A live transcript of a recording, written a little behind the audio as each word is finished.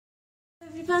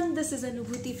everyone, this is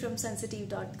Anubhuti from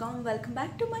sensitive.com. Welcome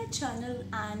back to my channel,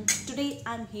 and today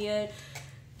I'm here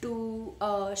to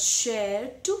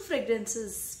share two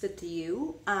fragrances with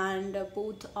you, and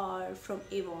both are from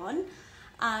Avon,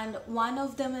 and one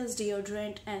of them is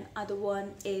deodorant and other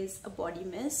one is a body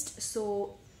mist.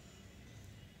 So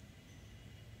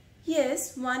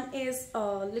yes, one is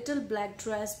a little black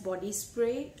dress body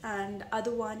spray and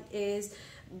other one is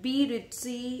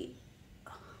Ritzy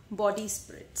body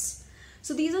spritz.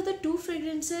 So these are the two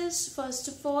fragrances. First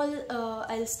of all,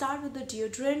 I'll start with the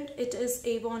deodorant. It is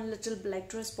Avon Little Black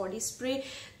Dress Body Spray.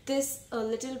 This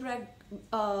little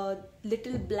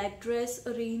black dress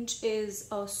range is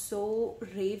so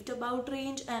raved about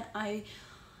range, and I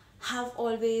have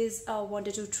always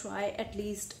wanted to try at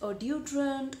least a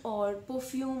deodorant or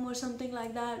perfume or something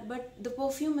like that. But the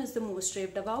perfume is the most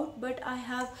raved about. But I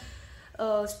have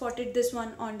spotted this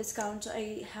one on discount, so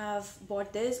I have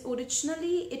bought this.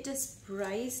 Originally it is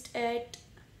priced at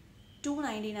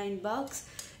 $2.99.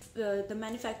 The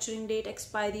manufacturing date,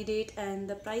 expiry date and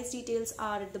the price details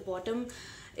are at the bottom.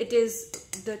 It is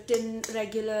the tin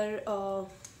regular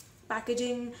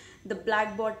packaging. The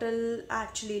black bottle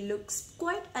actually looks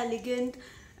quite elegant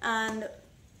and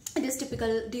it is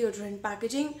typical deodorant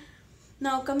packaging.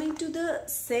 Now coming to the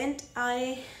scent,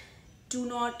 I do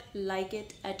not like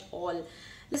it at all.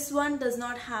 This one does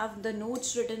not have the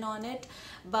notes written on it,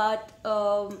 but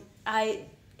I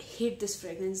hate this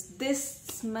fragrance. This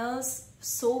smells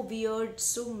so weird,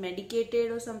 so medicated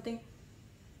or something.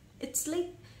 It's like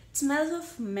it smells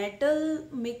of metal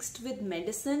mixed with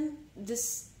medicine.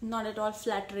 This not at all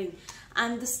flattering,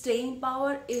 and the staying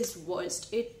power is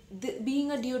worst.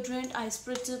 Being a deodorant, I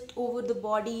spritz it over the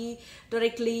body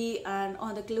directly and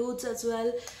on the clothes as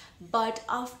well, but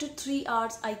after 3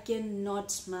 hours I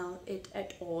cannot smell it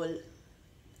at all,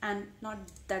 and not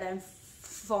that I'm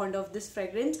fond of this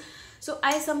fragrance. So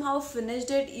I somehow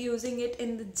finished it using it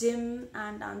in the gym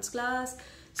and dance class.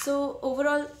 So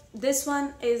overall this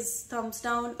one is thumbs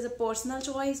down. It's a personal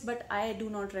choice, but I do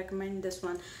not recommend this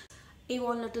one.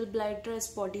 Avon Little Black Dress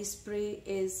Body Spray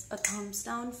is a thumbs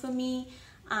down for me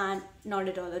and not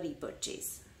at all a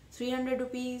repurchase. 300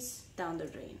 rupees down the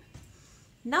drain.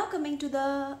 Now coming to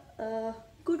the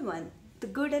good one, the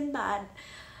good and bad.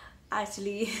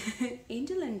 Actually,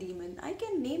 Angel and Demon. I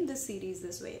can name this series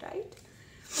this way, right?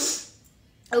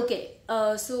 Okay,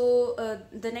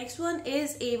 the next one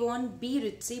is Avon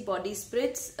Ritzy Body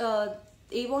Spritz.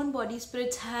 Avon Body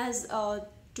Spritz has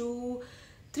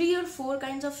 3 or 4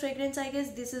 kinds of fragrance, I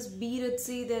guess. This is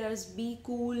Ritzy, there is Be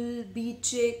Cool, Be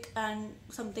Chic and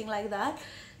something like that.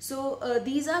 So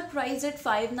these are priced at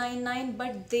 $5.99,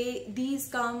 but these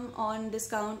come on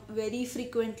discount very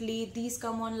frequently. These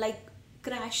come on like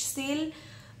crash sale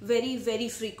very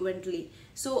frequently.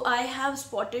 So I have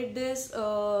spotted this.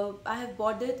 I have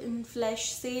bought it in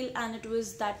flash sale, and it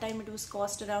was that time it was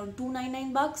cost around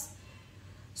 $2.99.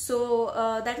 So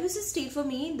that was a steal for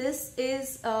me. This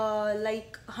is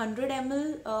like 100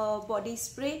 ml body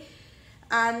spray,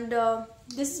 and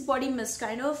this is body mist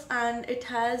kind of, and it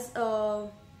has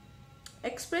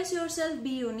express yourself,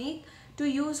 be unique. To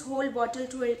use whole bottle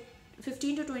to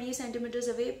 15 to 20 centimeters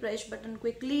away, press button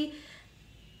quickly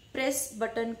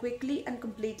and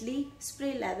completely,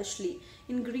 spray lavishly.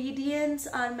 Ingredients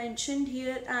are mentioned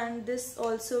here, and this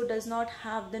also does not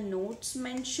have the notes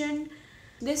mentioned.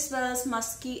 This smells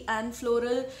musky and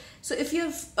floral. So if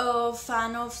you're a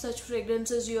fan of such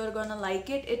fragrances, you're gonna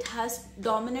like it. It has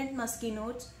dominant musky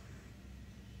notes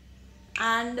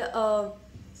and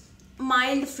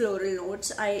mild floral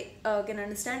notes. I can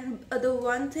understand. The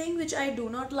one thing which I do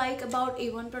not like about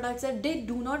Avon products, that they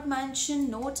do not mention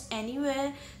notes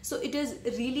anywhere. So it is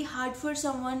really hard for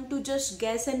someone to just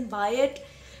guess and buy it,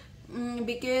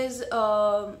 because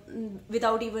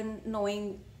without even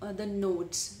knowing the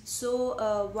notes.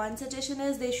 So one suggestion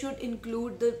is they should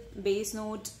include the base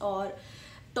notes or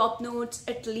top notes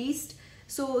at least,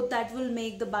 so that will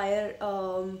make the buyer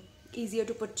easier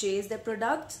to purchase their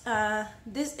products.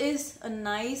 This is a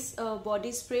nice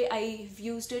body spray. I've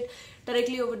used it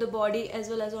directly over the body as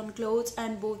well as on clothes,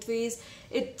 and both ways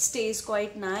it stays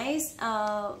quite nice.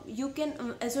 You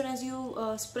can, as soon as you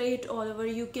spray it all over,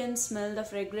 you can smell the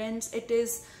fragrance. It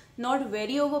is not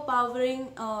very overpowering.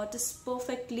 It is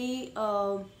perfectly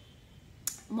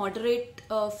moderate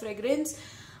fragrance.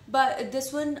 But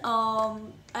this one,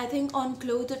 I think on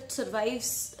clothes it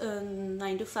survives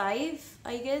 9 to 5,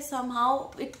 I guess.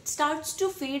 Somehow it starts to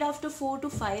fade after 4 to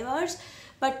 5 hours,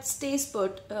 but stays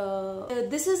put.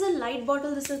 This is a light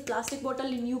bottle. This is a plastic bottle,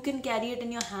 and you can carry it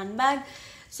in your handbag.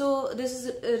 So this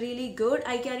is really good.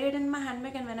 I carry it in my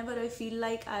handbag, and whenever I feel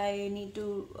like I need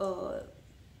to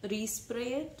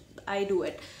respray it, I do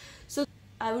it. So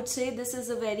I would say this is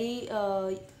a very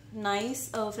nice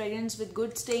fragrance with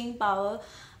good staying power,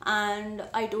 and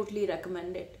I totally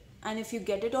recommend it. And if you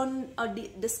get it on a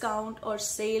discount or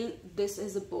sale, this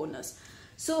is a bonus.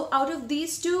 So out of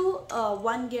these two,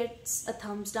 one gets a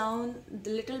thumbs down.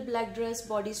 The Little Black Dress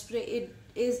body spray, it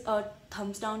is a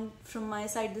thumbs down from my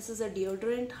side. This is a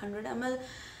deodorant, 100 ml,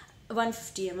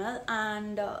 150 ml,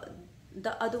 and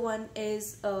the other one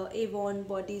is Avon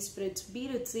body Spritz Be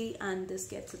Ritzy, and this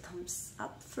gets a thumbs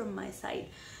up from my side.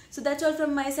 So that's all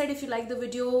from my side. If you like the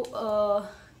video,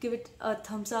 give it a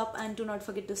thumbs up, and do not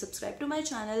forget to subscribe to my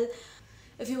channel.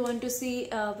 If you want to see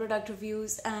product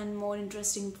reviews and more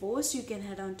interesting posts, you can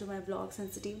head on to my blog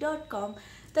sensitive.com.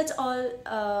 That's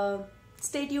all.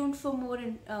 Stay tuned for more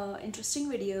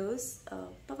interesting videos.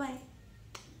 Bye bye.